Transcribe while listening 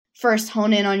first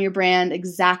hone in on your brand,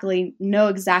 know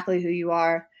exactly who you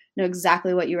are, know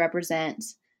exactly what you represent,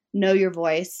 know your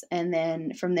voice, and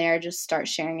then from there, just start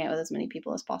sharing it with as many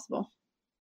people as possible.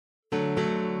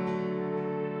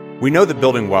 We know that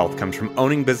building wealth comes from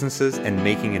owning businesses and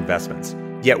making investments.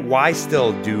 Yet why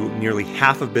still do nearly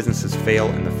half of businesses fail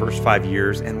in the first 5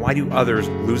 years, and why do others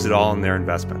lose it all in their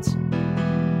investments?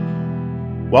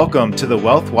 Welcome to the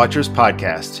Wealth Watchers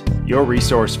Podcast, your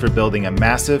resource for building a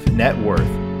massive net worth.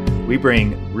 We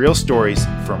bring real stories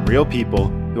from real people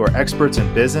who are experts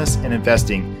in business and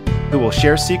investing, who will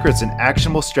share secrets and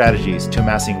actionable strategies to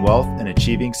amassing wealth and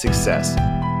achieving success.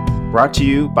 Brought to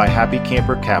you by Happy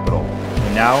Camper Capital.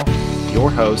 And now, your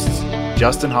hosts,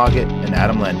 Justin Hoggett and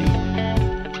Adam Lendy.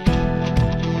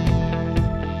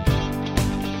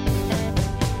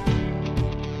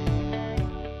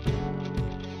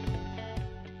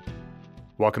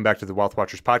 Welcome back to the Wealth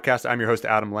Watchers Podcast. I'm your host,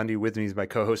 Adam Lendy. With me is my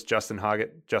co-host, Justin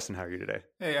Hoggett. Justin, how are you today?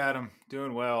 Hey, Adam.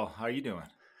 Doing well. How are you doing?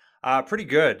 Pretty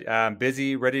good.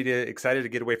 Busy, excited to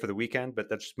get away for the weekend, but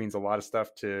that just means a lot of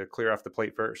stuff to clear off the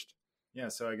plate first. Yeah,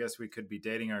 so I guess we could be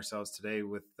dating ourselves today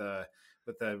with the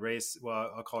race.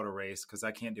 Well, I'll call it a race because I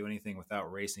can't do anything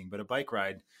without racing, but a bike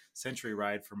ride, century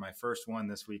ride for my first one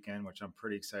this weekend, which I'm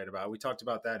pretty excited about. We talked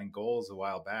about that in goals a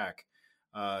while back.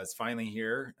 It's finally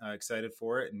here. Excited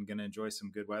for it and going to enjoy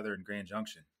some good weather in Grand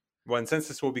Junction. Well, and since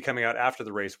this will be coming out after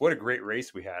the race, what a great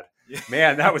race we had. Yeah.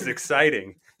 Man, that was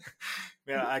exciting.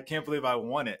 Man, I can't believe I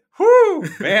won it. Whoo!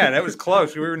 Man, that was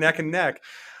close. We were neck and neck.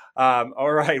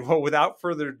 All right. Well, without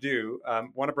further ado,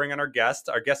 want to bring on our guest.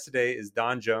 Our guest today is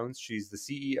Dawn Jones. She's the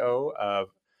CEO of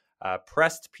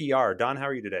Pressed PR. Dawn, how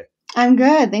are you today? I'm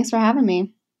good. Thanks for having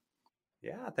me.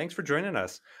 Yeah, thanks for joining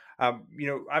us.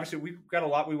 Obviously we've got a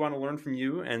lot we want to learn from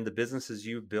you and the businesses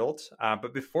you've built.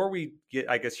 But before we get,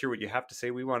 hear what you have to say,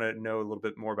 we want to know a little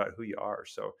bit more about who you are.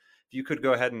 So if you could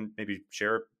go ahead and maybe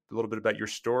share a little bit about your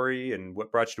story and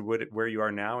what brought you to where you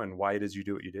are now and why it is you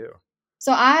do what you do.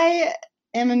 So I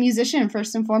am a musician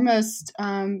first and foremost,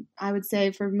 I would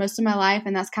say for most of my life.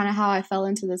 And that's kind of how I fell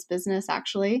into this business,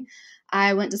 actually.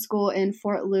 I went to school in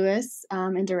Fort Lewis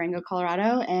in Durango,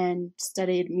 Colorado, and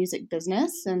studied music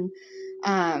business and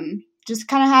just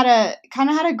kind of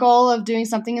had a goal of doing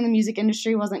something in the music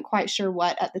industry. Wasn't quite sure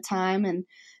what at the time, and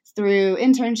through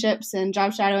internships and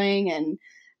job shadowing and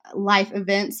life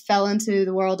events, fell into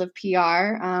the world of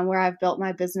PR, where I've built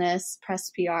my business,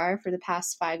 Pressed PR, for the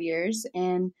past 5 years,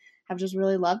 and have just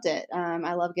really loved it.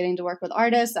 I love getting to work with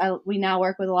artists. We now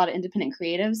work with a lot of independent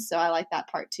creatives, so I like that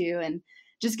part too. And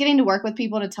just getting to work with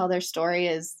people to tell their story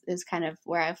is kind of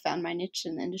where I've found my niche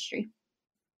in the industry.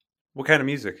 What kind of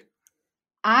music?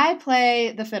 I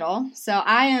play the fiddle, so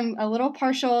I am a little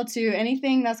partial to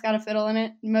anything that's got a fiddle in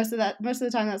it. Most of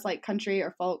the time that's like country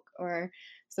or folk or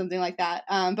something like that.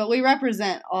 But we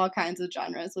represent all kinds of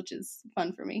genres, which is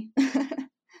fun for me.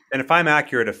 And if I'm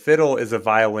accurate, a fiddle is a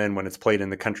violin when it's played in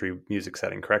the country music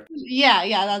setting, correct?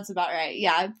 Yeah, that's about right.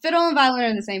 Yeah, fiddle and violin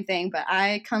are the same thing, but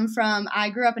I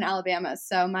grew up in Alabama,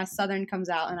 so my southern comes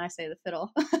out and I say the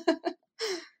fiddle.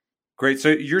 Great. So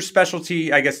your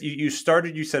specialty, I guess you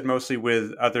started, you said mostly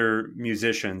with other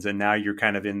musicians, and now you're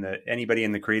kind of anybody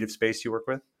in the creative space you work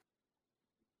with?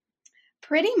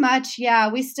 Pretty much, yeah.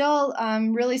 We still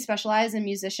really specialize in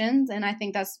musicians, and I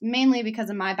think that's mainly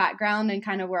because of my background and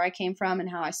kind of where I came from and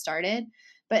how I started.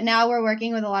 But now we're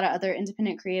working with a lot of other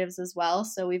independent creatives as well.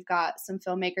 So we've got some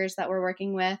filmmakers that we're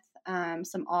working with,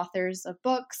 some authors of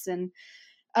books, and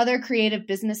other creative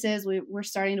businesses. We're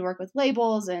starting to work with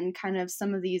labels and kind of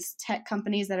some of these tech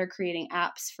companies that are creating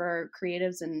apps for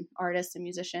creatives and artists and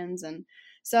musicians. And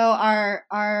so our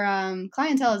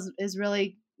clientele is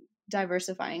really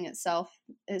diversifying itself,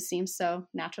 it seems so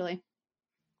naturally.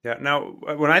 Yeah. Now,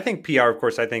 when I think PR, of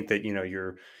course, I think that,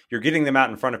 you're getting them out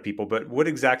in front of people, but what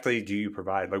exactly do you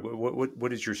provide? Like,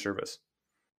 what is your service?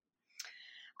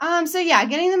 So yeah,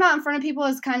 getting them out in front of people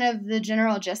is kind of the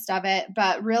general gist of it,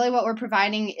 but really what we're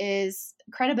providing is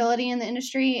credibility in the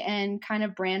industry and kind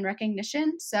of brand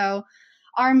recognition. So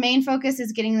our main focus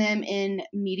is getting them in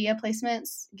media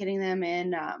placements, getting them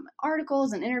in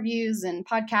articles and interviews and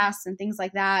podcasts and things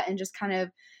like that, and just kind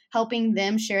of helping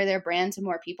them share their brand to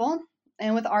more people.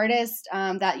 And with artists,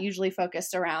 that usually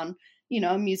focused around,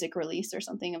 a music release or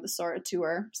something of the sort, a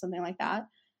tour, something like that.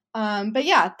 But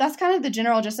yeah, that's kind of the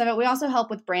general gist of it. We also help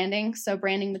with branding, so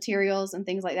branding materials and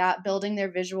things like that, building their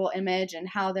visual image and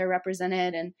how they're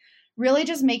represented, and really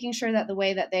just making sure that the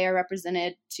way that they are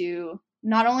represented to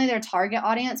not only their target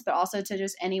audience, but also to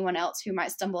just anyone else who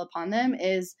might stumble upon them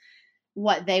is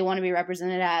what they want to be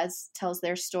represented as, tells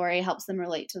their story, helps them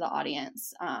relate to the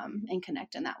audience, and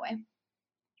connect in that way.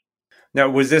 Now,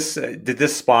 was this did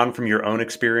this spawn from your own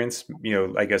experience?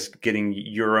 I guess getting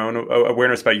your own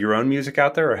awareness about your own music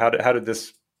out there, or how did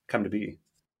this come to be?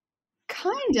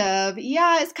 Kind of.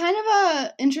 Yeah, it's kind of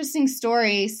a interesting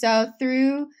story. So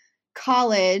through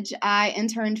college, I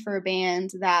interned for a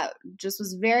band that just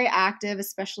was very active,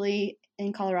 especially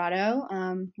in Colorado,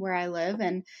 where I live.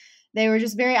 And they were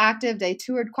just very active. They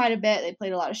toured quite a bit. They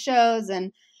played a lot of shows.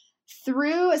 And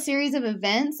through a series of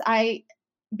events,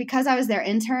 because I was their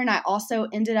intern, I also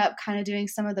ended up kind of doing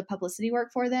some of the publicity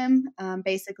work for them.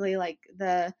 Basically, like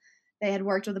they had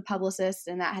worked with a publicist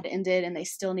and that had ended, and they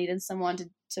still needed someone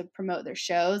to promote their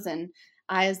shows. And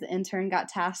I, as the intern, got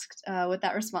tasked with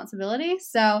that responsibility.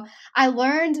 So I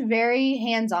learned very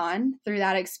hands-on through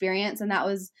that experience. And that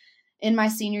was in my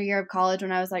senior year of college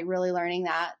when I was like really learning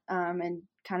that and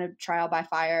kind of trial by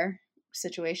fire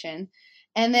situation.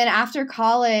 And then after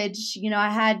college, I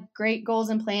had great goals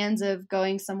and plans of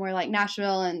going somewhere like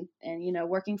Nashville and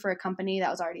working for a company that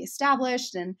was already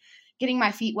established and getting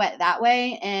my feet wet that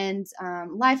way. And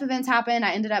life events happened.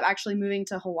 I ended up actually moving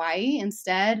to Hawaii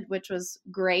instead, which was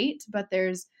great, but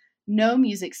there's no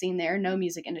music scene there, no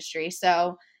music industry.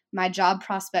 So my job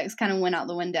prospects kind of went out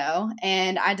the window,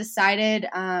 and I decided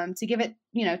to give it,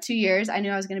 2 years. I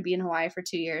knew I was going to be in Hawaii for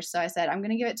 2 years. So I said, I'm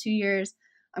going to give it 2 years.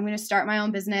 I'm going to start my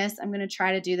own business. I'm going to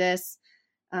try to do this.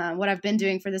 What I've been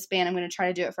doing for this band, I'm going to try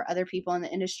to do it for other people in the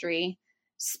industry.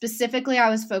 Specifically, I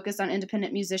was focused on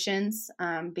independent musicians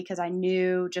because I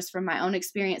knew just from my own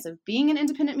experience of being an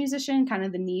independent musician, kind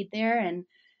of the need there,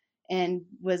 and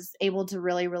was able to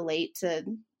really relate to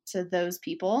those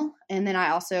people. And then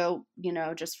I also,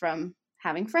 just from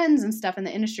having friends and stuff in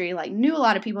the industry, like knew a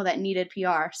lot of people that needed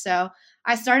PR. So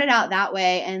I started out that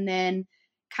way and then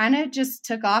kind of just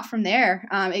took off from there.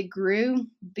 It grew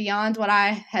beyond what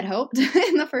I had hoped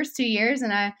in the first 2 years,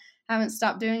 and I haven't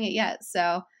stopped doing it yet.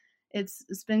 So it's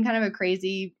been kind of a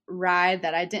crazy ride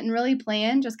that I didn't really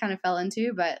plan, just kind of fell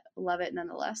into, but love it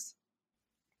nonetheless.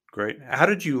 Great. How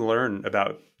did you learn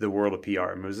about the world of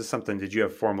PR? Was this something, did you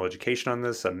have formal education on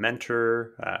this, a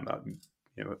mentor?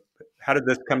 How did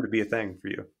this come to be a thing for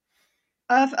you?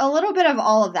 A little bit of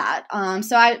all of that.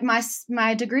 So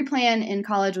my degree plan in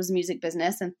college was music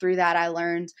business, and through that I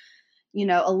learned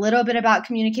a little bit about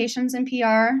communications and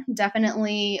PR.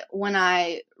 Definitely when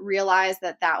I realized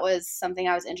that was something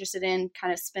I was interested in,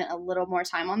 kind of spent a little more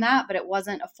time on that, but it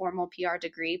wasn't a formal PR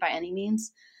degree by any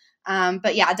means.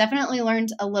 But yeah, definitely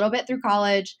learned a little bit through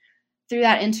college, through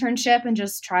that internship and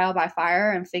just trial by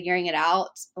fire and figuring it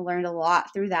out. I learned a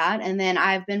lot through that. And then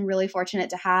I've been really fortunate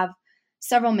to have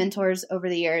several mentors over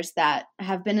the years that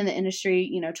have been in the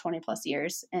industry, 20 plus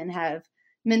years and have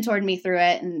mentored me through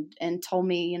it and told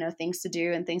me, things to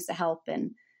do and things to help,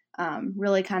 and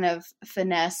really kind of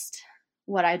finessed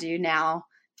what I do now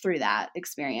through that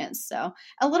experience. So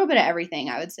a little bit of everything,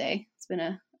 I would say. It's been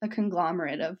a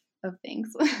conglomerate of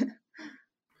things.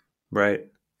 Right.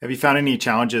 Have you found any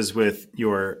challenges with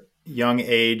your young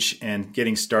age and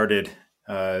getting started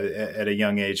at a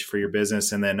young age for your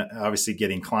business, and then obviously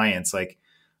getting clients, like,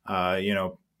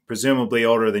 presumably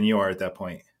older than you are at that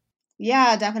point?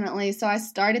 Yeah, definitely. So I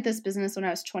started this business when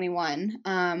I was 21,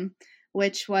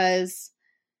 which was,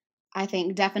 I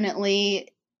think, definitely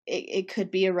it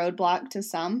could be a roadblock to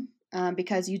some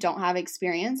because you don't have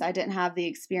experience. I didn't have the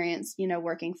experience,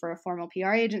 working for a formal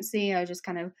PR agency. I was just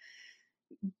kind of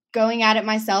going at it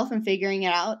myself and figuring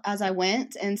it out as I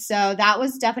went. And so that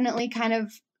was definitely kind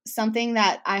of something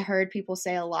that I heard people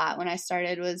say a lot when I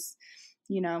started was,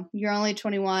 you're only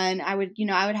 21. I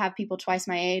would have people twice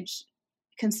my age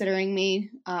considering me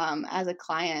as a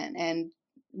client, and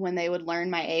when they would learn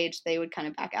my age, they would kind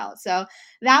of back out. So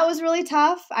that was really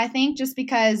tough, I think, just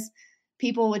because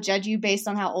people would judge you based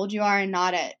on how old you are and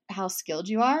not at how skilled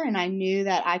you are. And I knew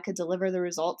that I could deliver the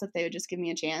results if they would just give me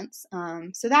a chance.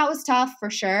 So that was tough for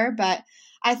sure. But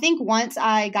I think once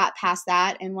I got past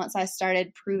that and once I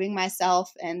started proving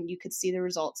myself and you could see the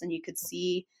results and you could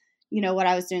see, what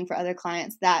I was doing for other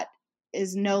clients, that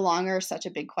is no longer such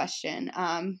a big question.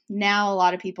 Now a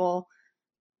lot of people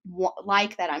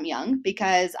like that I'm young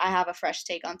because I have a fresh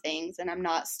take on things and I'm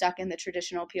not stuck in the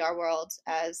traditional PR world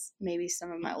as maybe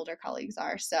some of my older colleagues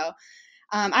are. So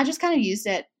I just kind of used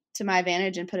it to my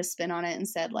advantage and put a spin on it and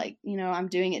said, like, I'm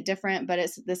doing it different, but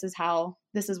this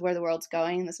is where the world's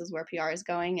going. This is where PR is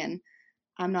going. And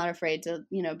I'm not afraid to,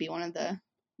 be one of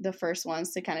the first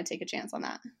ones to kind of take a chance on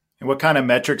that. And what kind of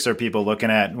metrics are people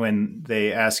looking at when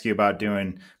they ask you about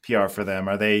doing PR for them?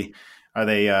 Are they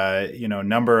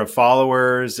number of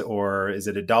followers, or is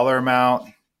it a dollar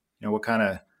amount? What kind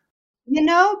of?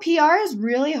 PR is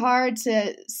really hard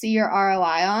to see your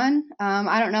ROI on.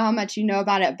 I don't know how much you know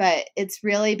about it, but it's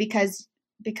really because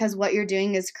because what you're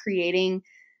doing is creating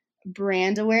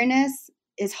brand awareness,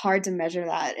 it's hard to measure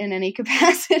that in any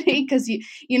capacity because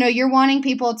you're wanting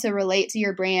people to relate to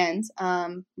your brand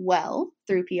well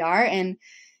through PR, and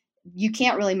you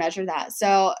can't really measure that.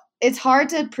 So it's hard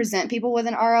to present people with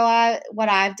an ROI. What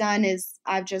I've done is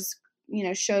I've just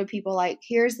showed people like,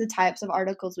 here's the types of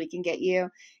articles we can get you.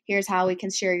 Here's how we can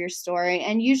share your story.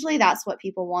 And usually that's what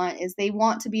people want, is they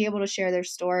want to be able to share their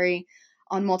story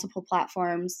on multiple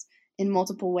platforms in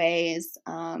multiple ways,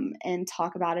 and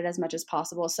talk about it as much as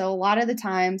possible. So a lot of the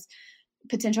times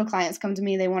potential clients come to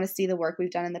me, they want to see the work we've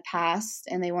done in the past,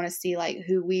 and they want to see like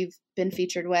who we've been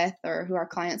featured with or who our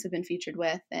clients have been featured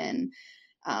with, and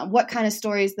what kind of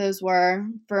stories those were.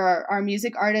 For our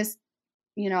music artists,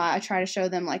 I try to show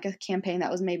them like a campaign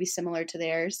that was maybe similar to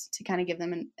theirs to kind of give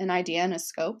them an idea and a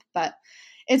scope, but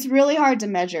it's really hard to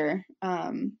measure.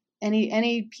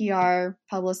 Any PR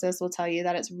publicist will tell you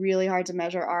that it's really hard to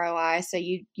measure ROI. So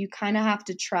you kind of have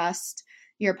to trust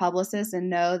your publicist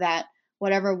and know that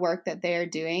whatever work that they're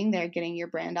doing, they're getting your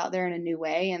brand out there in a new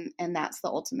way. And that's the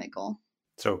ultimate goal.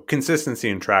 So consistency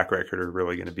and track record are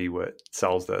really going to be what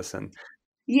sells this. And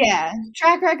yeah,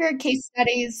 track record, case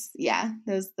studies. Yeah,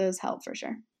 those help for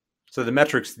sure. So the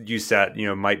metrics that you set,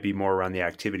 might be more around the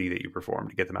activity that you perform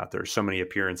to get them out there. So many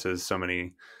appearances, so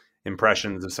many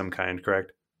impressions of some kind,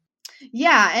 correct?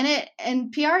 Yeah,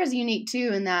 and PR is unique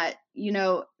too in that,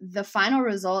 the final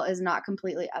result is not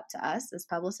completely up to us as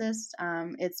publicists.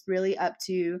 It's really up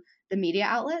to the media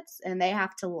outlets, and they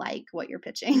have to like what you're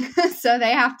pitching. So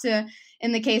they have to,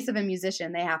 in the case of a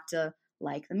musician, they have to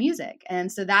like the music.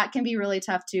 And so that can be really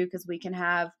tough too, because we can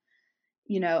have,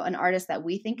 an artist that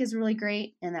we think is really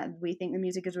great and that we think the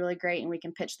music is really great, and we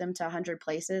can pitch them to 100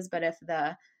 places. But if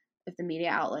the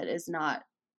media outlet is not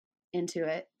into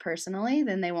it personally,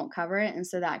 then they won't cover it. And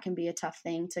so that can be a tough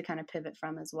thing to kind of pivot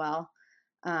from as well.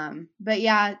 But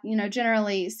yeah,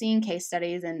 generally seeing case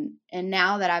studies and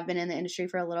now that I've been in the industry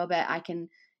for a little bit, I can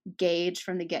gauge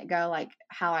from the get-go, like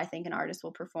how I think an artist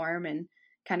will perform and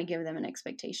kind of give them an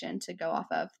expectation to go off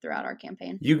of throughout our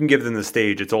campaign. You can give them the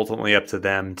stage. It's ultimately up to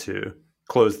them to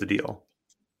close the deal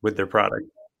with their product.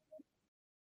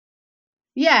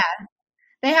 Yeah.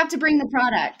 They have to bring the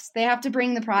product.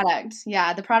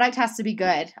 Yeah, the product has to be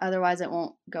good. Otherwise, it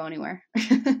won't go anywhere.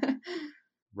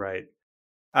 Right.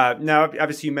 Now,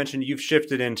 obviously, you mentioned you've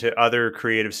shifted into other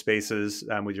creative spaces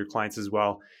with your clients as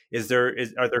well.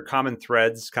 Are there common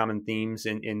threads, common themes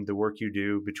in the work you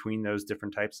do between those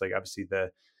different types? Like obviously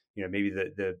maybe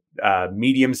the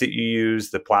mediums that you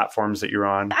use, the platforms that you're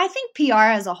on. I think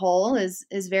PR as a whole is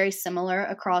very similar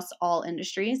across all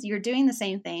industries. You're doing the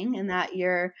same thing in that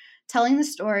you're telling the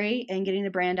story and getting the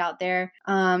brand out there,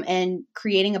 and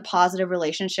creating a positive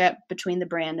relationship between the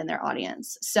brand and their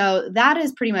audience. So that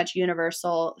is pretty much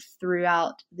universal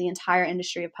throughout the entire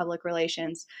industry of public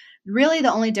relations. Really,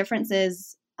 the only difference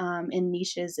is in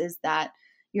niches is that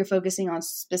you're focusing on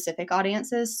specific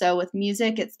audiences. So with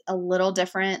music, it's a little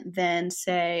different than,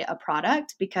 say, a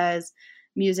product, because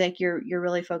music, you're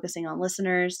really focusing on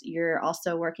listeners. You're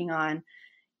also working on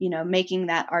making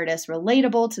that artist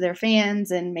relatable to their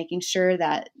fans and making sure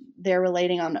that they're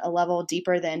relating on a level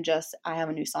deeper than just, I have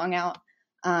a new song out.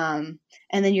 And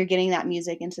then you're getting that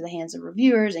music into the hands of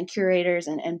reviewers and curators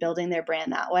and building their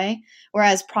brand that way.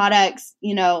 Whereas products,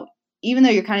 even though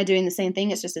you're kind of doing the same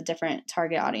thing, it's just a different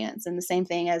target audience. And the same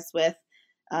thing as with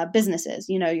businesses,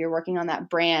 you're working on that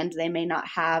brand. They may not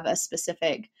have a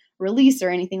specific release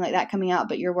or anything like that coming out,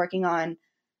 but you're working on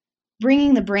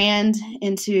bringing the brand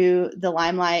into the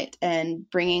limelight and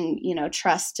bringing,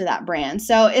 trust to that brand.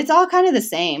 So it's all kind of the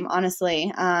same,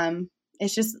 honestly.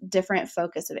 It's just different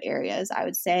focus of areas, I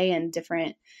would say, and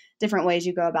different ways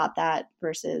you go about that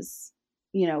versus,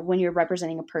 when you're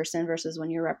representing a person versus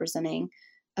when you're representing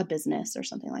a business or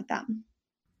something like that.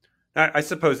 I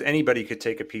suppose anybody could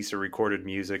take a piece of recorded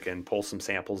music and pull some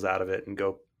samples out of it and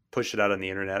go push it out on the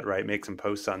internet, right? Make some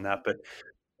posts on that. But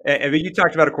you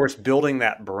talked about, of course, building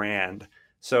that brand.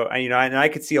 So, and I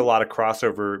could see a lot of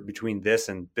crossover between this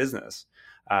and business.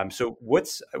 So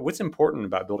what's important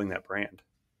about building that brand,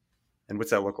 and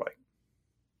what's that look like?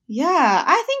 Yeah,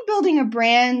 I think building a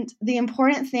brand, the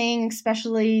important thing,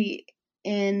 especially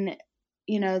in,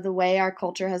 the way our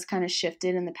culture has kind of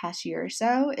shifted in the past year or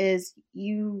so, is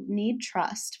you need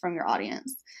trust from your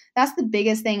audience. That's the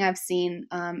biggest thing I've seen.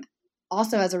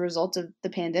 Also, as a result of the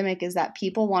pandemic, is that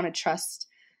people want to trust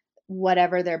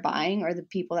whatever they're buying or the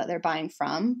people that they're buying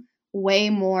from way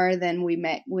more than we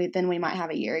might have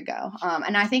a year ago.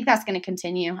 And I think that's going to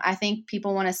continue. I think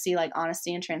people want to see like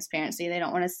honesty and transparency. They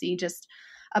don't want to see just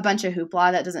a bunch of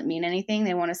hoopla that doesn't mean anything.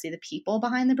 They want to see the people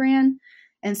behind the brand.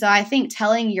 And so I think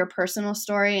telling your personal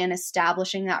story and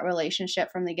establishing that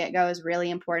relationship from the get-go is really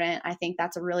important. I think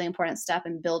that's a really important step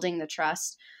in building the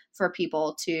trust for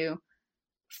people to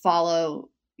follow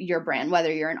your brand,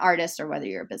 whether you're an artist or whether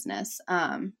you're a business.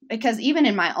 Because even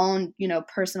in my own,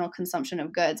 personal consumption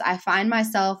of goods, I find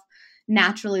myself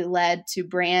naturally led to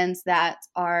brands that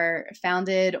are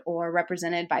founded or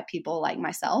represented by people like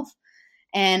myself.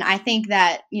 And I think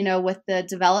that, with the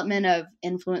development of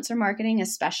influencer marketing,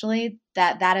 especially,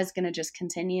 that is going to just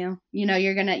continue. You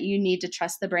need to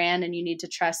trust the brand, and you need to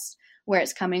trust where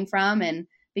it's coming from. And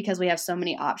because we have so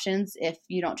many options, if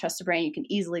you don't trust a brand, you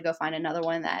can easily go find another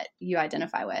one that you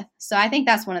identify with. So I think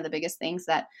that's one of the biggest things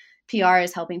that PR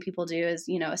is helping people do is,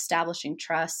 establishing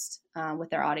trust with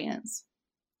their audience.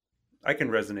 I can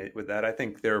resonate with that. I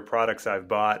think there are products I've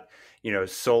bought,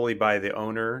 solely by the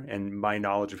owner and my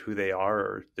knowledge of who they are,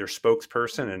 or their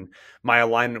spokesperson, and my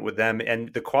alignment with them.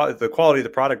 And the quality of the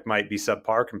product might be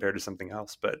subpar compared to something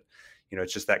else, but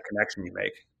it's just that connection you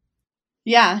make.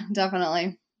 Yeah,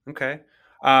 definitely. Okay.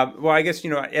 Well, I guess,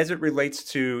 as it relates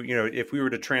to, if we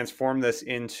were to transform this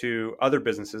into other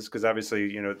businesses, because obviously,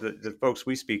 the folks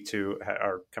we speak to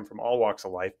come from all walks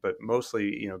of life, but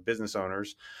mostly, business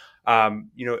owners. Are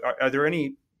there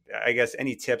any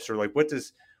tips, or like,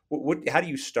 how do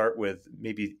you start with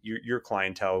maybe your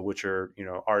clientele, which are,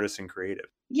 artists and creative?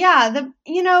 Yeah.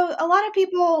 A lot of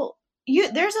people,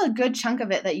 there's a good chunk of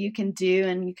it that you can do,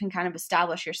 and you can kind of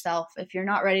establish yourself. If you're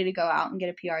not ready to go out and get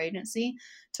a PR agency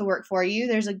to work for you,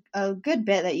 there's a good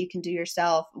bit that you can do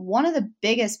yourself. One of the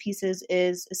biggest pieces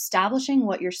is establishing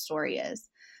what your story is.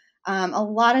 A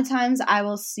lot of times I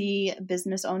will see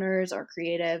business owners or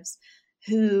creatives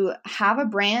who have a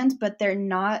brand, but they're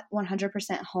not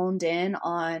 100% honed in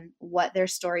on what their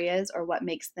story is or what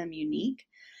makes them unique.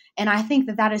 And I think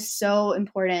that is so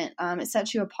important. It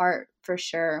sets you apart for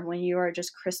sure when you are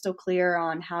just crystal clear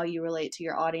on how you relate to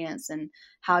your audience and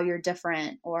how you're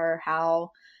different, or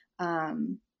how,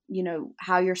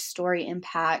 how your story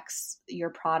impacts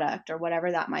your product or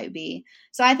whatever that might be.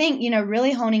 So I think,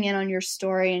 really honing in on your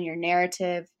story and your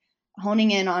narrative,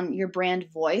 honing in on your brand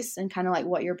voice and kind of like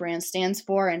what your brand stands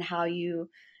for and how you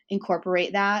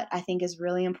incorporate that, I think is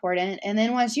really important. And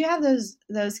then once you have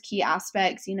those key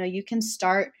aspects, you can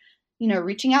start,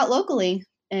 reaching out locally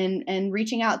and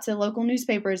reaching out to local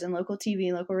newspapers and local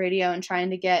TV, local radio, and trying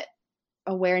to get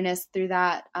awareness through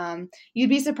that. You'd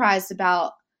be surprised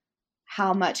about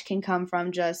how much can come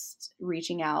from just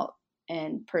reaching out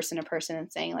and person to person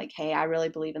and saying like, hey, I really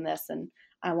believe in this and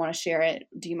I want to share it.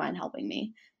 Do you mind helping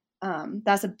me?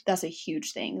 That's a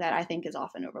huge thing that I think is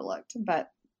often overlooked.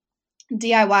 But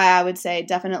DIY, I would say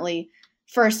definitely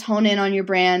first hone in on your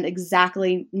brand,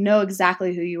 know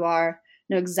exactly who you are,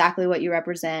 know exactly what you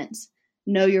represent,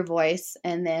 know your voice,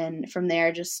 and then from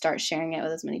there just start sharing it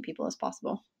with as many people as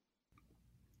possible.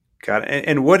 Got it.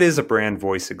 And what is a brand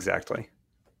voice exactly?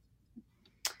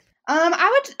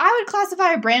 I would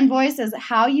classify a brand voice as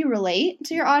how you relate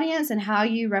to your audience and how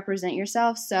you represent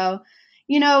yourself. So,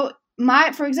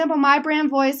 for example, my brand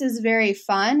voice is very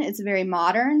fun. It's very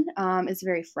modern. It's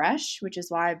very fresh, which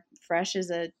is why fresh is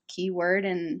a key word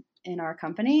in our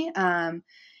company.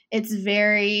 It's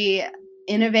very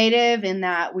innovative in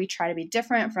that we try to be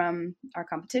different from our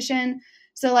competition.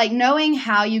 So like knowing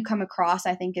how you come across,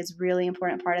 I think is really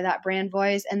important part of that brand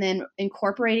voice, and then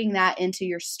incorporating that into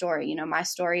your story. My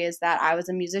story is that I was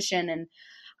a musician and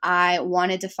I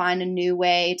wanted to find a new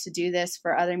way to do this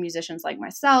for other musicians like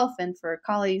myself and for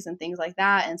colleagues and things like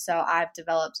that. And so I've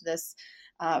developed this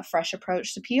fresh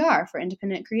approach to PR for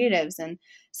independent creatives. And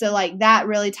so like that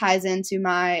really ties into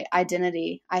my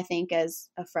identity, I think, as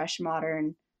a fresh,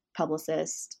 modern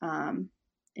publicist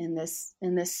in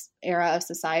this era of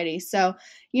society. So,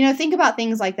 think about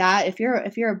things like that. If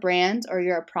you're a brand or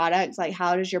you're a product, like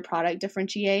how does your product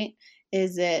differentiate?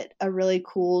 Is it a really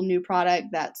cool new product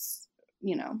that's,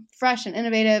 fresh and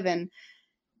innovative and,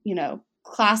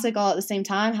 classic all at the same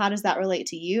time? How does that relate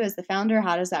to you as the founder?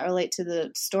 How does that relate to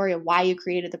the story of why you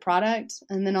created the product?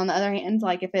 And then on the other hand,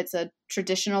 like if it's a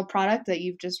traditional product that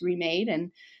you've just remade,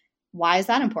 and why is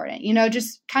that important?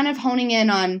 Just kind of honing in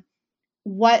on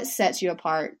what sets you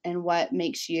apart and what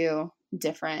makes you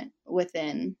different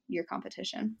within your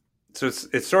competition. So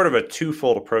it's sort of a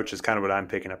twofold approach is kind of what I'm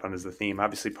picking up on as the theme.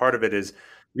 Obviously, part of it is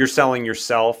you're selling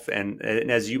yourself, and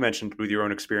as you mentioned with your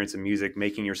own experience in music,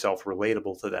 making yourself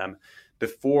relatable to them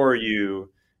before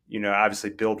you obviously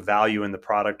build value in the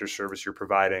product or service you're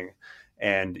providing,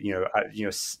 and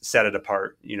set it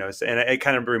apart. And it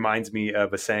kind of reminds me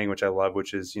of a saying which I love,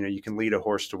 which is you can lead a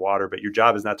horse to water, but your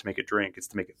job is not to make it drink; it's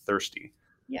to make it thirsty.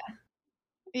 Yeah,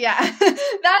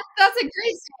 that's a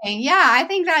great saying. Yeah, I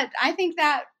think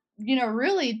that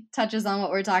really touches on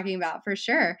what we're talking about for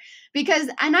sure.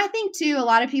 And I think too, a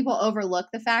lot of people overlook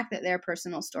the fact that their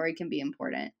personal story can be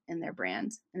important in their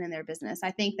brand and in their business.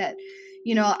 I think that,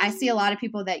 I see a lot of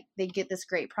people that they get this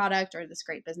great product or this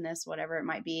great business, whatever it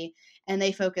might be, and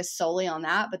they focus solely on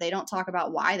that, but they don't talk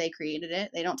about why they created it.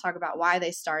 They don't talk about why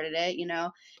they started it,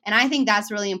 and I think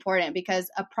that's really important, because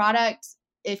a product,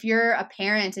 if you're a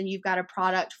parent and you've got a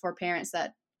product for parents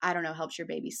that, I don't know, helps your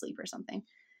baby sleep or something,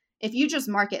 if you just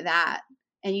market that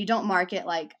and you don't market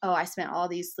like, oh, I spent all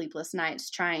these sleepless nights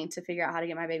trying to figure out how to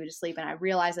get my baby to sleep, and I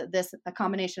realized that a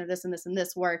combination of this and this and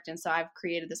this worked, and so I've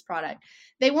created this product,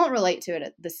 they won't relate to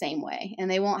it the same way, and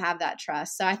they won't have that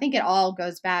trust. So I think it all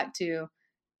goes back to,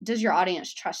 does your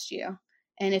audience trust you?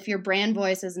 And if your brand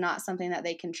voice is not something that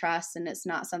they can trust and it's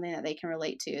not something that they can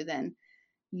relate to, then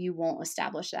you won't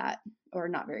establish that, or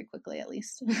not very quickly at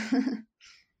least.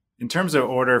 In terms of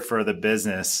order for the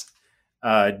business,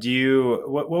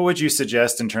 what would you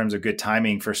suggest in terms of good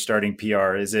timing for starting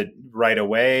PR? Is it right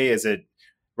away? Is it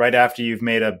right after you've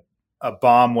made a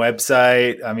bomb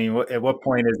website? I mean, at what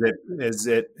point is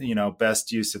it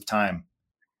best use of time?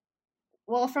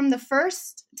 Well, from the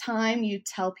first time you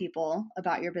tell people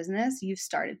about your business, you've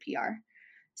started PR.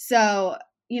 So,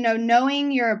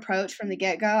 knowing your approach from the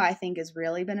get-go, I think is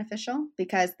really beneficial,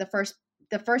 because the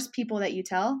first people that you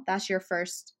tell, that's your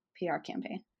first PR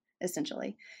campaign,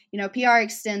 essentially. PR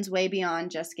extends way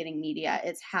beyond just getting media.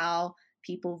 It's how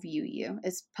people view you.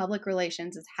 It's public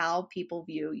relations. It's how people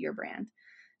view your brand.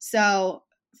 So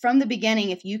from the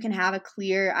beginning, if you can have a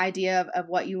clear idea of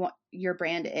what you want your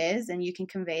brand is, and you can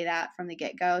convey that from the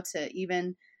get-go to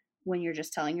even when you're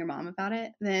just telling your mom about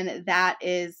it, then that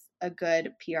is a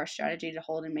good PR strategy to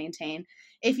hold and maintain.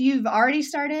 If you've already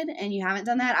started and you haven't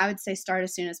done that, I would say start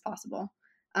as soon as possible,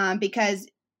 because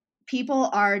people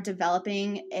are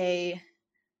developing an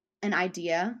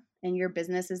idea, and your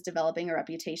business is developing a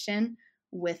reputation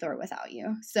with or without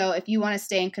you. So if you want to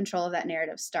stay in control of that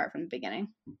narrative, start from the beginning.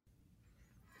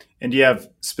 And do you have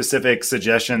specific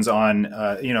suggestions on,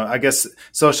 I guess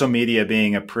social media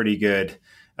being a pretty good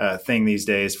thing these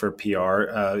days for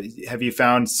PR? Have you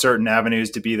found certain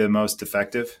avenues to be the most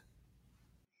effective?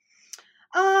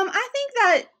 I think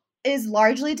that is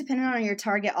largely dependent on your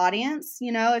target audience.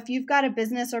 If you've got a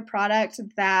business or product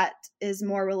that is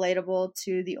more relatable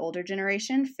to the older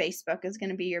generation, Facebook is going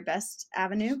to be your best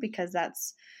avenue, because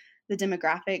that's the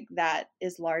demographic that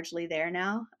is largely there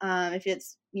now. If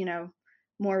it's,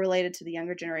 more related to the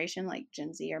younger generation, like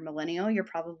Gen Z or millennial, you're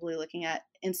probably looking at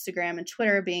Instagram and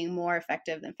Twitter being more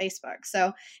effective than Facebook.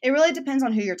 So it really depends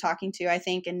on who you're talking to, I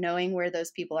think, and knowing where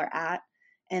those people are at,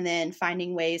 and then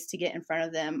finding ways to get in front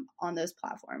of them on those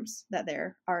platforms that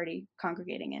they're already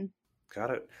congregating in. Got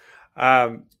it.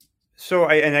 So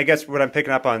I guess what I'm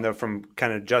picking up on, though, from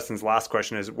kind of Justin's last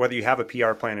question is, whether you have a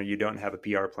PR plan or you don't have a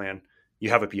PR plan, you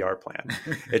have a PR plan.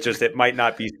 It's just, it might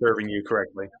not be serving you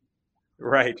correctly.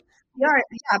 Right.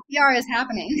 PR is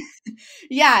happening.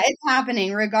 Yeah, it's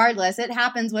happening regardless. It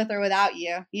happens with or without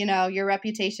you. Your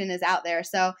reputation is out there.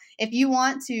 So if you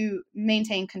want to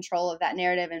maintain control of that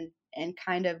narrative and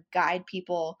kind of guide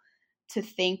people to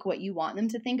think what you want them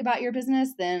to think about your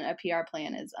business, then a PR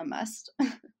plan is a must.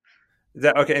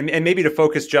 Okay. And maybe to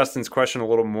focus Justin's question a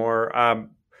little more,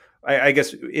 I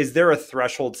guess, is there a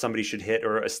threshold somebody should hit,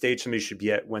 or a stage somebody should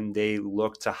be at when they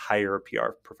look to hire a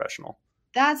PR professional?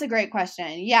 That's a great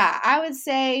question. Yeah, I would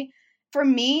say for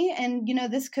me, and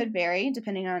this could vary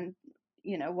depending on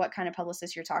what kind of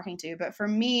publicist you're talking to, but for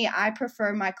me, I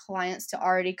prefer my clients to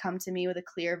already come to me with a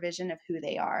clear vision of who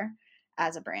they are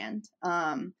as a brand.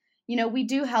 We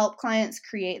do help clients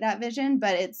create that vision,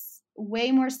 but it's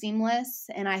way more seamless,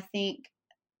 and I think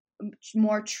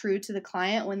more true to the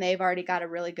client when they've already got a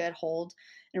really good hold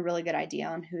and a really good idea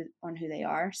on who they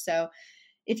are. So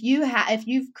if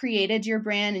you've created your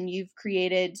brand and you've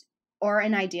created, or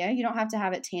an idea, you don't have to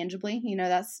have it tangibly.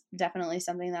 That's definitely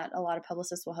something that a lot of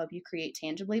publicists will help you create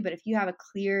tangibly. But if you have a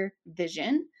clear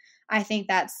vision, I think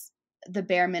that's the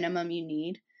bare minimum you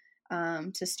need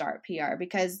to start PR,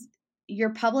 because your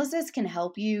publicist can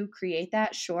help you create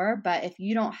that, sure. But if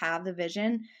you don't have the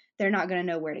vision, they're not going to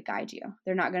know where to guide you.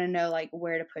 They're not going to know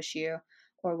where to push you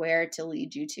or where to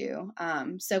lead you to.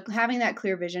 So having that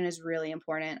clear vision is really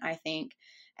important, I think.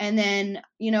 And then,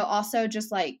 also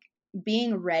just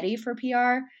being ready for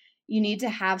PR, you need to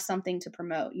have something to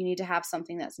promote. You need to have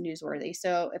something that's newsworthy.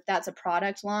 So if that's a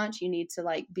product launch, you need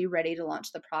to be ready to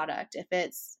launch the product. If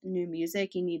it's new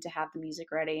music, you need to have the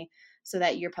music ready so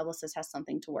that your publicist has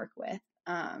something to work with.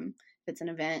 If it's an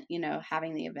event,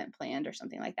 having the event planned or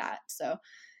something like that. So,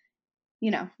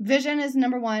 vision is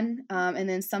number one. And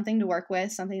then something to work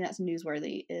with, something that's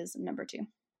newsworthy, is number two.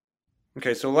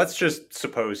 Okay, so let's just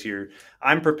suppose here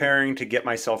I'm preparing to get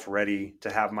myself ready to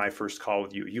have my first call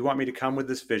with you. You want me to come with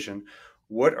this vision.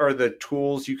 What are the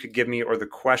tools you could give me or the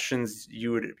questions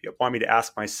you would want me to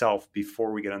ask myself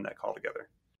before we get on that call together?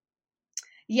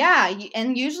 Yeah,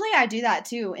 and usually I do that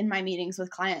too in my meetings with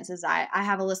clients. Is I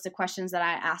have a list of questions that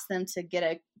I ask them to get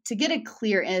a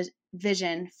clear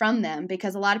vision from them,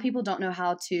 because a lot of people don't know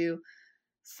how to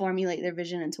formulate their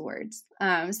vision into words.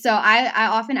 So I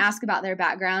often ask about their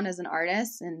background as an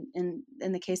artist, and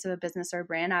in the case of a business or a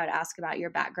brand, I would ask about your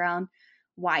background,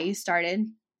 why you started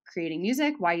creating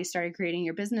music, why you started creating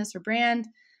your business or brand,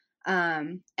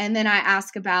 and then I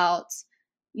ask about,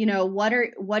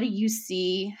 what do you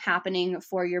see happening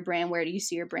for your brand? Where do you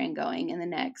see your brand going in the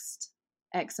next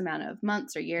X amount of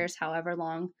months or years, however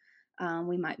long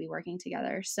we might be working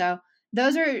together? So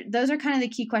those are kind of the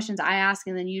key questions I ask,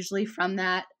 and then usually from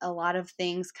that, a lot of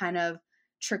things kind of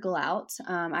trickle out.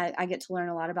 I get to learn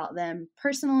a lot about them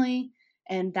personally,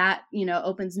 and that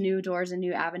opens new doors and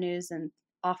new avenues, and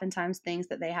oftentimes things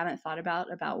that they haven't thought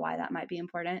about why that might be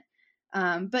important.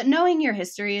 But knowing your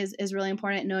history is really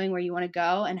important. Knowing where you want to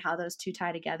go and how those two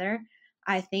tie together,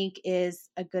 I think, is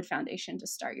a good foundation to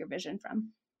start your vision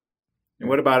from. And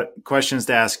what about questions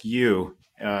to ask you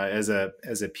as a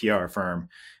PR firm,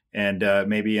 and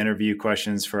maybe interview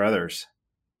questions for others?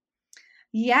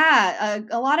 Yeah,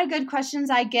 a lot of good questions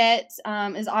I get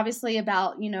is obviously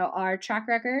about, our track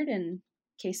record and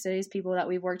case studies, people that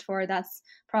we've worked for. That's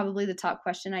probably the top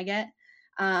question I get.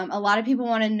 A lot of people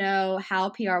want to know how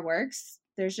PR works.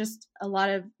 There's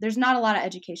not a lot of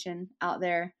education out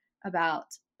there about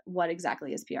what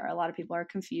exactly is PR. A lot of people are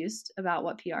confused about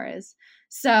what PR is.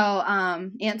 So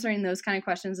answering those kind of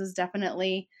questions is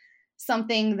definitely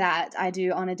something that I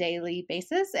do on a daily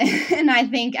basis. And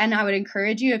I would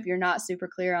encourage you, if you're not super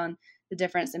clear on the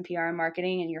difference in PR and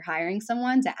marketing and you're hiring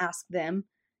someone, to ask them,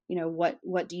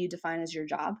 what do you define as your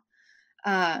job?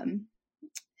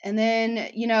 And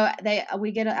then,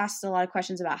 we get asked a lot of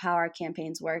questions about how our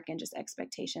campaigns work and just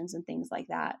expectations and things like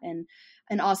that.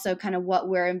 And also kind of what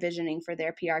we're envisioning for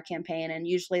their PR campaign. And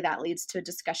usually that leads to a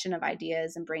discussion of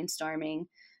ideas and brainstorming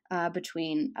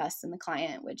between us and the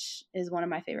client, which is one of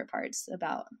my favorite parts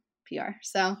about PR.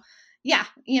 So yeah,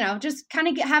 just kind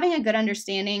of having a good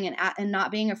understanding and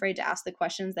not being afraid to ask the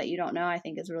questions that you don't know, I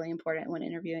think is really important when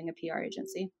interviewing a PR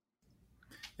agency.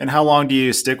 And how long do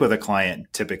you stick with a client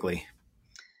typically?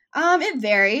 It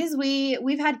varies.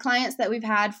 We've had clients that we've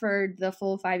had for the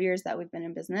full 5 years that we've been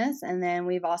in business. And then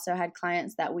we've also had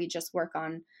clients that we just work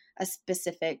on a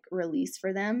specific release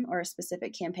for them or a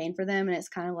specific campaign for them. And it's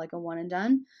kind of like a one and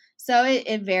done. So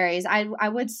it varies. I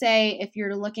would say if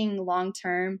you're looking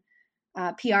long-term,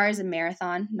 PR is a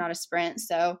marathon, not a sprint.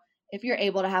 So if you're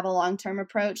able to have a long-term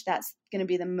approach, that's going to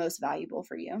be the most valuable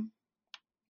for you.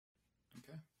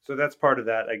 So that's part of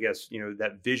that, I guess,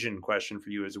 that vision question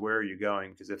for you is, where are you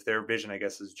going? Because if their vision, I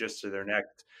guess, is just to their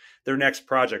next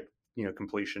project,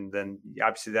 completion, then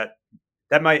obviously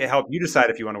that might help you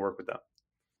decide if you want to work with them.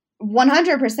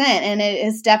 100%. And it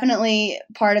is definitely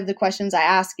part of the questions I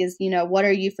ask is, what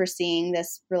are you foreseeing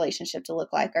this relationship to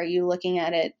look like? Are you looking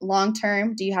at it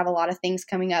long-term? Do you have a lot of things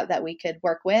coming up that we could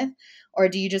work with? Or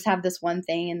do you just have this one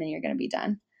thing and then you're going to be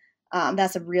done?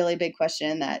 That's a really big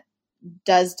question that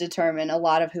does determine a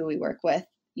lot of who we work with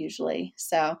usually.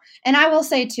 So, and I will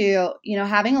say too,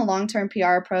 having a long-term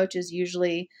PR approach is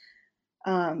usually,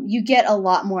 you get a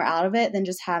lot more out of it than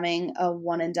just having a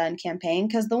one and done campaign.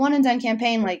 Cause the one and done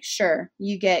campaign, sure,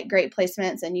 you get great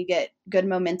placements and you get good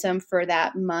momentum for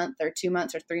that month or 2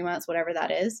 months or 3 months, whatever that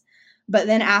is. But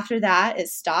then after that, it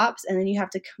stops and then you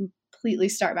have to completely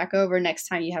start back over next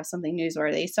time you have something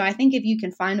newsworthy. So I think if you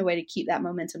can find a way to keep that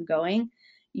momentum going,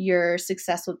 your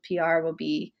success with PR will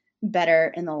be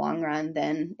better in the long run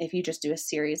than if you just do a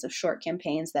series of short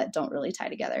campaigns that don't really tie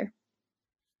together.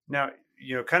 Now,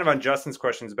 kind of on Justin's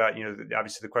questions about,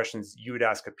 obviously the questions you would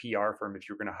ask a PR firm if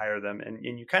you're going to hire them.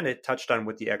 And you kind of touched on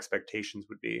what the expectations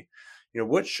would be.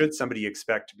 What should somebody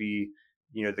expect to be,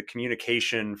 the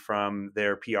communication from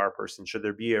their PR person? Should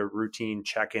there be a routine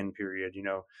check-in period?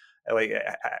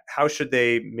 How should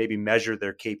they maybe measure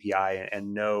their KPI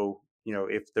and know,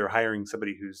 if they're hiring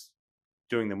somebody who's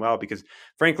doing them well? Because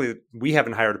frankly, we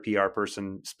haven't hired a PR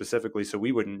person specifically, so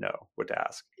we wouldn't know what to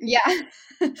ask. Yeah.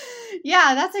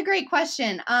 Yeah, that's a great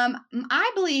question.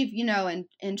 I believe,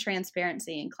 in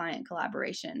transparency and client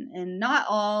collaboration, and not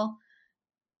all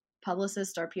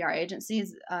publicists or PR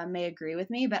agencies may agree with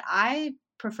me, but I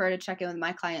prefer to check in with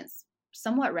my clients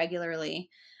somewhat regularly.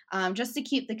 Just to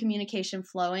keep the communication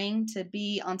flowing, to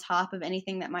be on top of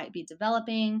anything that might be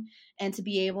developing, and to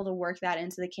be able to work that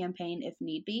into the campaign if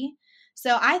need be.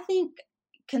 So I think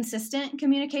consistent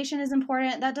communication is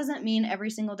important. That doesn't mean every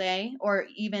single day or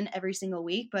even every single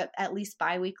week, but at least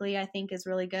bi-weekly, I think, is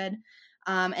really good.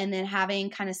 And then having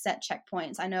kind of set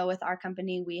checkpoints. I know with our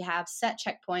company, we have set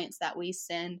checkpoints that we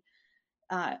send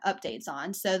updates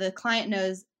on. So the client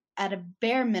knows at a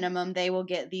bare minimum, they will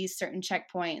get these certain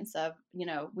checkpoints of,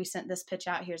 we sent this pitch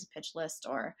out, here's a pitch list,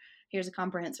 or here's a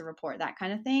comprehensive report, that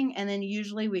kind of thing. And then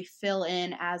usually we fill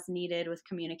in as needed with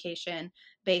communication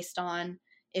based on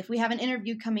if we have an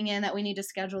interview coming in that we need to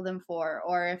schedule them for,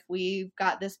 or if we've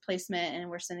got this placement and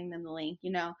we're sending them the link,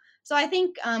 So I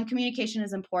think communication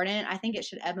is important. I think it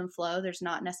should ebb and flow. There's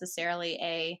not necessarily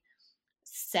a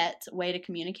set way to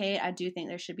communicate. I do think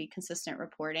there should be consistent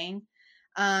reporting.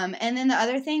 And then the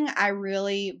other thing I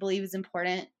really believe is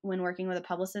important when working with a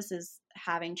publicist is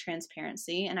having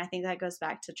transparency. And I think that goes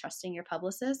back to trusting your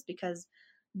publicist because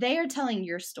they are telling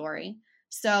your story.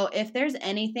 So if there's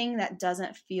anything that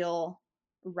doesn't feel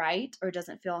right or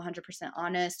doesn't feel 100%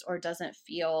 honest or doesn't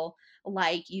feel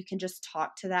like you can just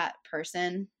talk to that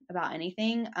person about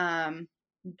anything,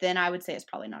 then I would say it's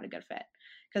probably not a good fit.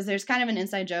 Because there's kind of an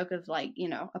inside joke of like,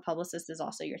 a publicist is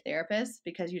also your therapist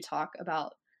because you talk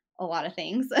about a lot of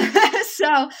things.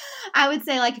 So I would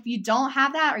say like if you don't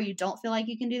have that or you don't feel like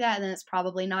you can do that, then it's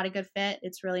probably not a good fit.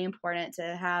 It's really important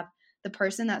to have the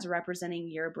person that's representing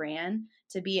your brand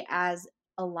to be as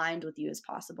aligned with you as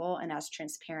possible and as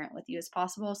transparent with you as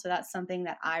possible. So that's something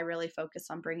that I really focus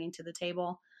on bringing to the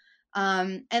table.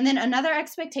 And then another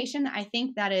expectation I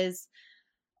think that is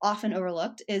often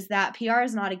overlooked is that PR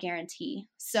is not a guarantee.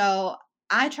 So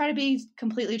I try to be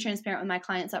completely transparent with my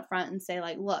clients up front and say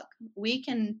like, look, we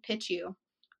can pitch you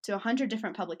to 100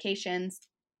 different publications,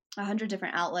 100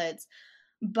 different outlets.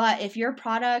 But if your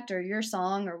product or your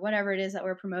song or whatever it is that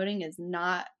we're promoting is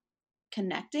not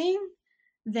connecting,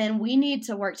 then we need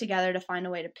to work together to find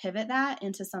a way to pivot that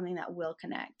into something that will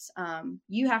connect.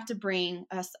 You have to bring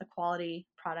us a quality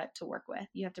product to work with.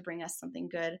 You have to bring us something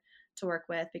good to work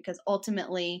with because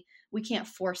ultimately we can't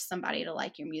force somebody to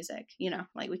like your music.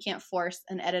 Like we can't force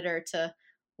an editor to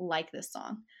like this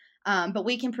song, but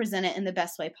we can present it in the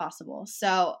best way possible.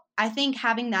 So I think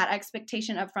having that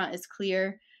expectation up front as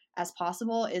clear as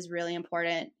possible is really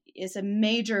important. It's a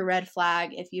major red flag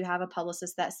if you have a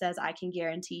publicist that says, I can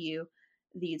guarantee you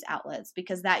these outlets,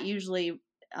 because that usually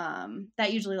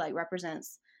like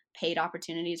represents paid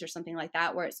opportunities or something like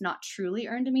that, where it's not truly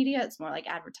earned media. It's more like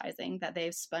advertising that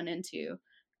they've spun into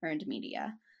earned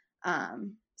media.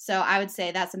 So I would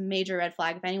say that's a major red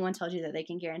flag. If anyone tells you that they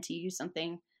can guarantee you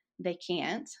something, they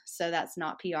can't. So that's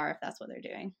not PR if that's what they're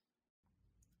doing.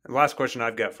 The last question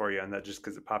I've got for you, and that just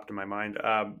because it popped in my mind.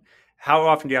 How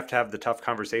often do you have to have the tough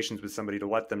conversations with somebody to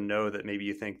let them know that maybe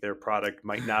you think their product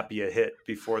might not be a hit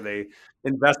before they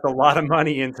invest a lot of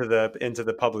money into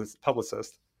the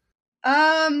publicist?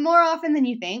 More often than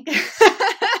you think.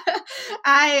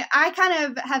 I kind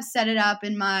of have set it up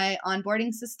in my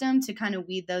onboarding system to kind of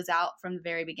weed those out from the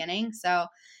very beginning. So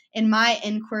in my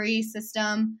inquiry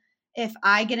system, if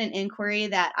I get an inquiry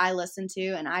that I listen to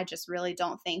and I just really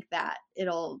don't think that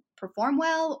it'll perform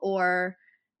well or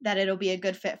that it'll be a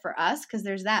good fit for us, because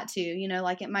there's that too,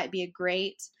 like it might be a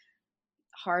great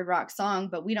hard rock song,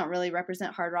 but we don't really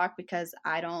represent hard rock because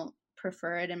I don't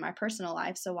prefer it in my personal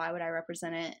life. So why would I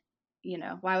represent it?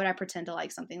 Why would I pretend to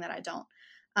like something that I don't?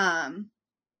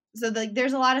 So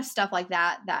there's a lot of stuff like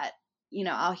that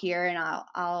I'll hear and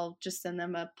I'll just send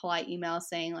them a polite email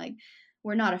saying like,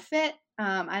 we're not a fit.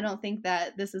 I don't think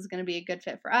that this is going to be a good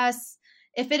fit for us.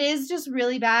 If it is just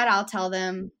really bad, I'll tell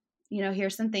them,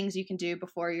 here's some things you can do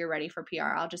before you're ready for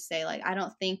PR. I'll just say like, I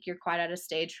don't think you're quite at a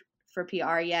stage for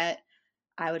PR yet.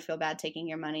 I would feel bad taking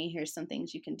your money. Here's some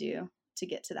things you can do to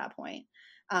get to that point.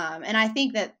 And I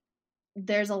think that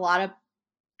there's a lot of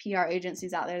PR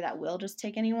agencies out there that will just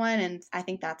take anyone. And I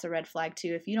think that's a red flag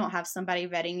too. If you don't have somebody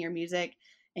vetting your music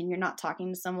and you're not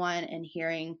talking to someone and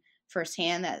hearing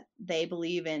firsthand that they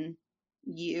believe in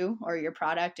you or your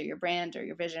product or your brand or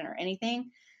your vision or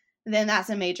anything, then that's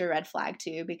a major red flag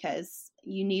too, because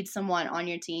you need someone on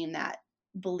your team that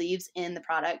believes in the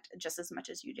product just as much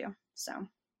as you do. So.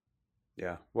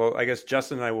 Yeah. Well, I guess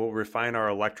Justin and I will refine our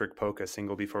electric polka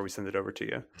single before we send it over to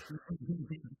you.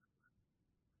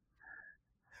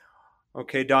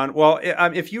 Okay, Dawn. Well,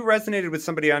 if you resonated with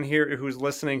somebody on here who's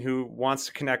listening, who wants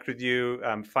to connect with you,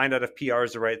 find out if PR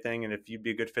is the right thing and if you'd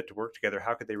be a good fit to work together,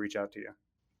 how could they reach out to you?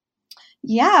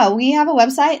 Yeah, we have a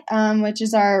website, which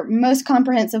is our most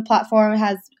comprehensive platform. It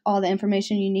has all the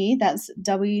information you need. That's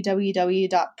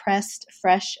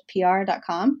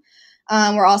www.pressedfreshpr.com.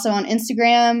 We're also on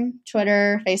Instagram,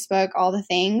 Twitter, Facebook, all the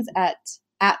things at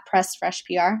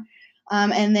PressedFreshPR.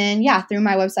 And then, yeah, through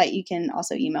my website, you can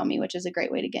also email me, which is a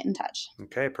great way to get in touch.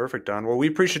 Okay, perfect, Dawn. Well, we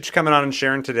appreciate you coming on and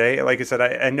sharing today. Like I said,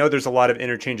 I know there's a lot of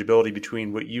interchangeability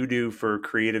between what you do for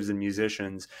creatives and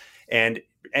musicians and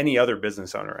any other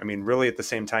business owner. I mean, really at the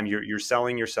same time, you're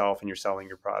selling yourself and you're selling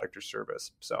your product or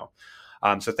service. So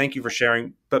thank you for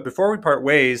sharing. But before we part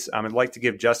ways, I'd like to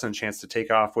give Justin a chance to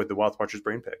take off with the Wealth Watchers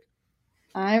Brain Pick.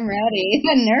 I'm ready.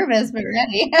 I'm nervous, but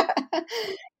ready.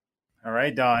 All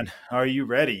right, Dawn, are you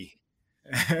ready?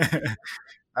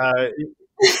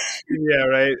 Yeah,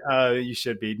 right. You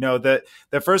should be. No, the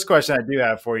first question I do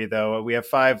have for you, though, we have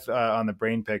 5 on the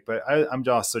brain pick, but I'm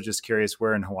also just curious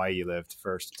where in Hawaii you lived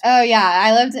first. Oh, yeah.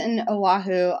 I lived in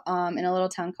Oahu in a little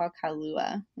town called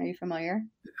Kailua. Are you familiar?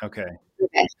 Okay.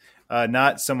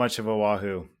 Not so much of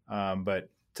Oahu, but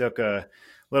took a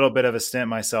little bit of a stint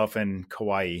myself in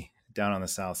Kauai down on the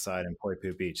south side in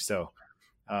Poipu Beach. So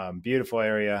beautiful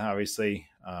area, obviously.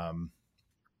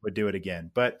 Would do it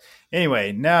again. But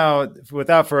anyway, now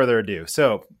without further ado.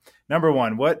 So number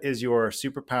 1, what is your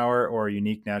superpower or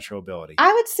unique natural ability?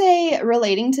 I would say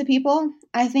relating to people.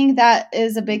 I think that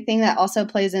is a big thing that also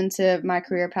plays into my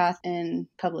career path in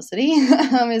publicity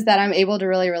is that I'm able to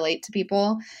really relate to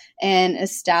people and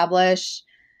establish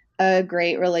a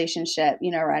great relationship,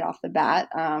 right off the bat,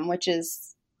 which is,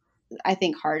 I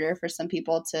think, harder for some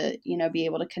people to, be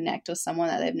able to connect with someone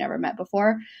that they've never met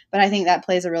before. But I think that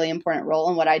plays a really important role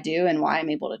in what I do and why I'm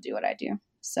able to do what I do.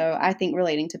 So I think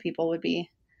relating to people would be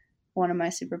one of my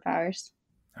superpowers.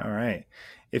 All right.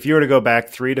 If you were to go back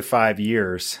 3 to 5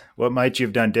 years, what might you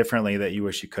have done differently that you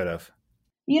wish you could have?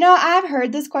 I've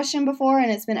heard this question before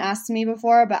and it's been asked to me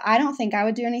before, but I don't think I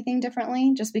would do anything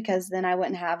differently just because then I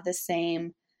wouldn't have the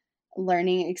same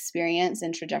learning experience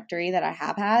and trajectory that I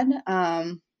have had.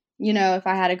 If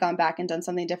I had gone back and done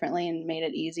something differently and made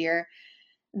it easier,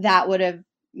 that would have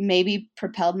maybe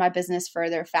propelled my business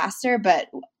further faster. But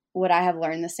would I have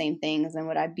learned the same things and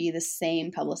would I be the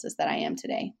same publicist that I am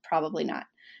today? Probably not.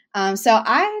 So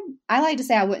I like to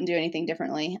say I wouldn't do anything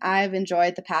differently. I've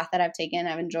enjoyed the path that I've taken.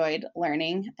 I've enjoyed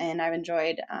learning and I've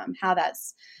enjoyed how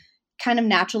that's kind of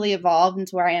naturally evolved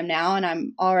into where I am now. And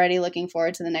I'm already looking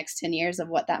forward to the next 10 years of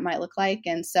what that might look like.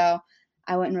 And so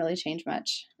I wouldn't really change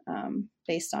much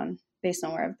based on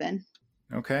where I've been.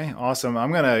 Okay, awesome.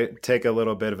 I'm going to take a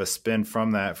little bit of a spin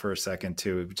from that for a second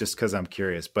too, just because I'm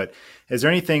curious. But is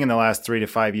there anything in the last 3 to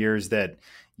 5 years that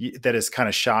has kind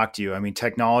of shocked you? I mean,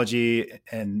 technology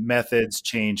and methods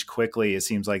change quickly, it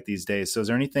seems like these days. So is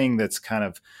there anything that's kind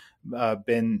of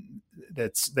been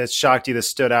that's shocked you, that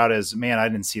stood out as, man, I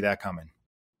didn't see that coming?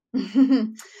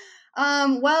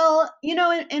 Well,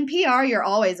 in PR, you're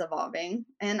always evolving.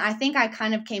 And I think I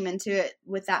kind of came into it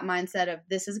with that mindset of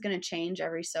this is going to change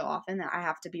every so often, that I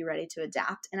have to be ready to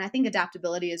adapt. And I think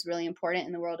adaptability is really important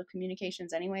in the world of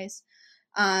communications anyways.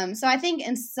 So I think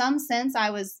in some sense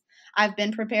I've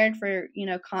been prepared for,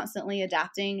 constantly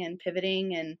adapting and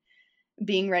pivoting and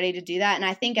being ready to do that. And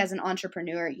I think as an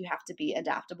entrepreneur, you have to be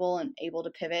adaptable and able to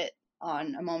pivot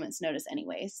on a moment's notice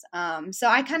anyways. So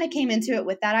I kind of came into it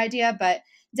with that idea, but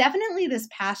definitely this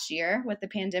past year with the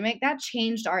pandemic, that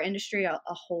changed our industry a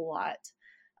whole lot.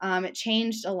 It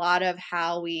changed a lot of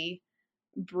how we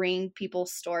bring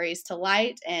people's stories to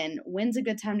light and when's a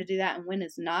good time to do that and when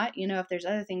is not. If there's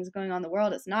other things going on in the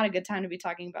world, it's not a good time to be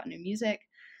talking about new music.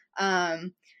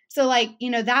 So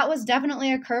that was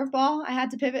definitely a curveball I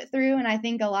had to pivot through. And I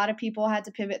think a lot of people had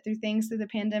to pivot through things through the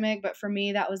pandemic. But for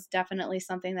me, that was definitely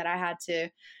something that I had to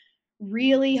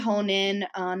really hone in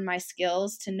on my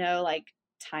skills to know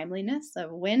timeliness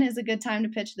of when is a good time to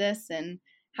pitch this and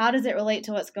how does it relate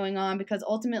to what's going on? Because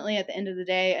ultimately at the end of the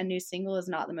day, a new single is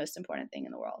not the most important thing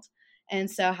in the world. And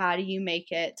so how do you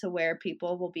make it to where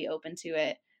people will be open to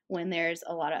it when there's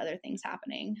a lot of other things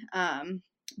happening?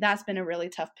 That's been a really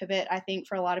tough pivot, I think,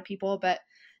 for a lot of people. But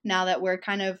now that we're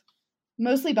kind of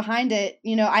mostly behind it,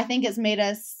 I think it's made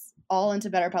us all into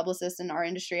better publicists in our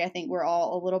industry. I think we're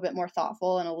all a little bit more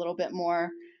thoughtful and a little bit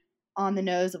more on the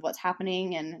nose of what's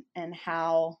happening and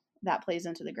how that plays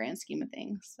into the grand scheme of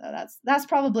things. So that's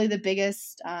probably the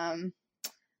biggest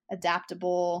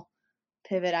adaptable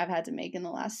pivot I've had to make in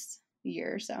the last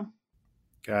year or so.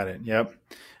 Got it. Yep.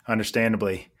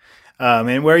 Understandably.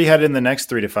 And where are you headed in the next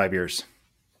 3 to 5 years?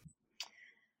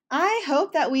 I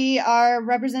hope that we are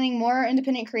representing more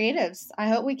independent creatives. I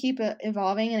hope we keep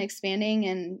evolving and expanding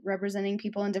and representing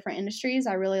people in different industries.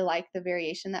 I really like the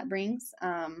variation that brings.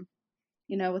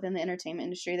 Within the entertainment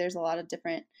industry, there's a lot of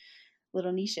different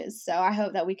little niches. So I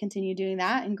hope that we continue doing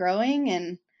that and growing.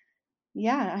 And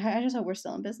yeah, I just hope we're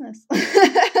still in business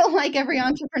like every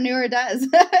entrepreneur does.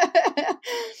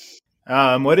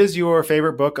 What is your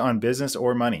favorite book on business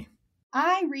or money?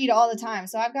 I read all the time,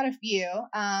 so I've got a few.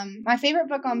 My favorite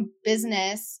book on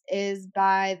business is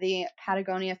by the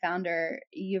Patagonia founder,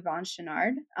 Yvon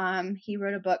Chouinard. He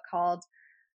wrote a book called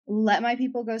Let My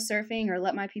People Go Surfing, or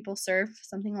Let My People Surf,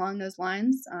 something along those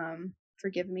lines.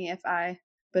 Forgive me if I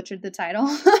butchered the title,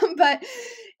 but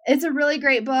it's a really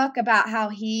great book about how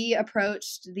he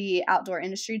approached the outdoor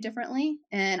industry differently,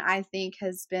 and I think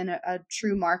has been a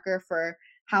true marker for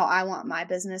how I want my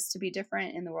business to be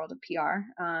different in the world of PR.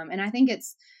 And I think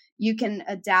you can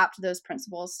adapt those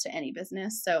principles to any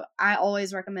business. So I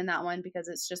always recommend that one because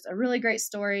it's just a really great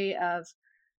story of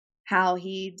how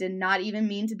he did not even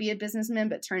mean to be a businessman,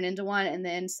 but turned into one and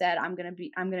then said, I'm going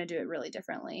to do it really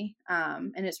differently.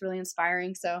 And it's really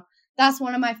inspiring. So that's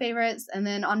one of my favorites. And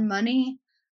then on money,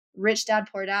 Rich Dad,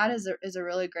 Poor Dad is a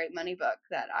really great money book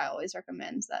that I always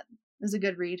recommend. That is a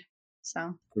good read.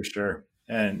 So for sure.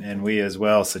 And we as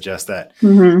well suggest that.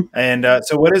 Mm-hmm. And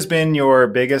so what has been your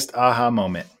biggest aha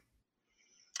moment?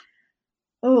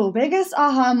 Oh, biggest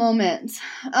aha moment.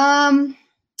 I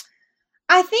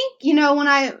think,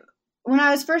 when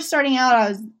I was first starting out, I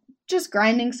was just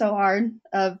grinding so hard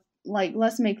of like,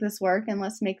 let's make this work and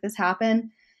let's make this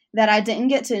happen, that I didn't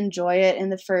get to enjoy it in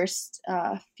the first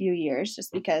few years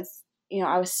just because,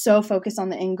 I was so focused on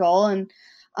the end goal. And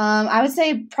I would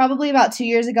say probably about 2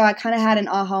 years ago, I kind of had an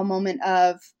aha moment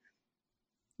of,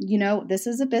 this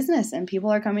is a business and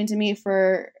people are coming to me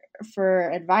for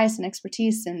advice and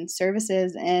expertise and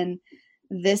services. And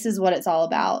this is what it's all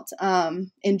about.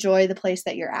 Enjoy the place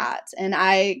that you're at. And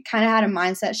I kind of had a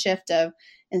mindset shift of,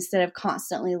 instead of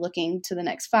constantly looking to the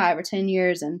next 5 or 10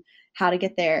 years and how to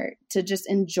get there, to just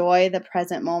enjoy the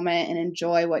present moment and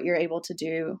enjoy what you're able to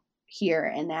do here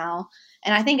and now.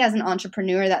 And I think as an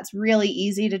entrepreneur, that's really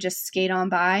easy to just skate on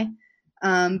by.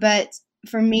 But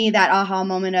for me, that aha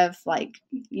moment of like,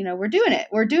 we're doing it,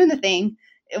 we're doing the thing,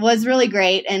 it was really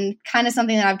great and kind of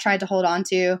something that I've tried to hold on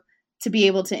to be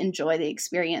able to enjoy the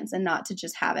experience and not to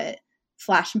just have it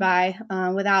flash by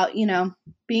without,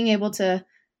 being able to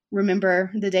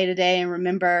remember the day to day and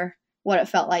remember what it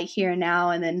felt like here and now.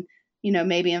 And then,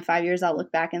 maybe in 5 years, I'll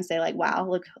look back and say like, wow,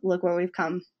 look where we've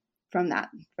come from that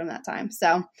time.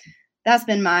 So that's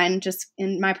been mine just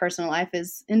in my personal life,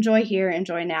 is enjoy here,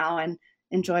 enjoy now, and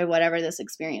enjoy whatever this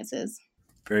experience is.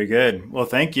 Very good. Well,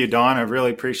 thank you, Dawn. I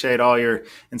really appreciate all your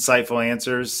insightful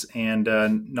answers and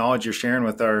knowledge you're sharing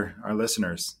with our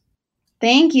listeners.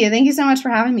 Thank you. Thank you so much for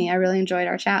having me. I really enjoyed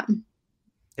our chat.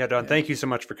 Yeah, Dawn, thank you so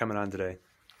much for coming on today.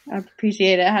 I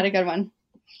appreciate it. I had a good one.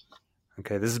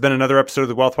 Okay, this has been another episode of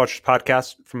the Wealth Watchers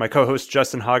podcast. From my co-host,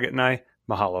 Justin Hoggett, and I,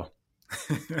 mahalo.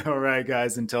 All right,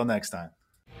 guys, until next time.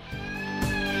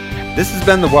 This has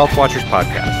been the Wealth Watchers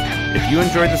podcast. If you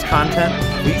enjoyed this content,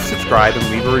 please subscribe and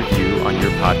leave a review on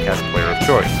your podcast player of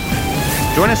choice.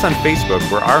 Join us on Facebook,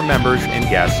 where our members and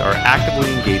guests are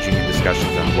actively engaging in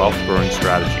discussions on wealth growing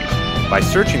strategies by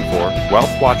searching for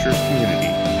Wealth Watchers Community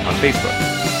on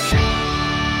Facebook.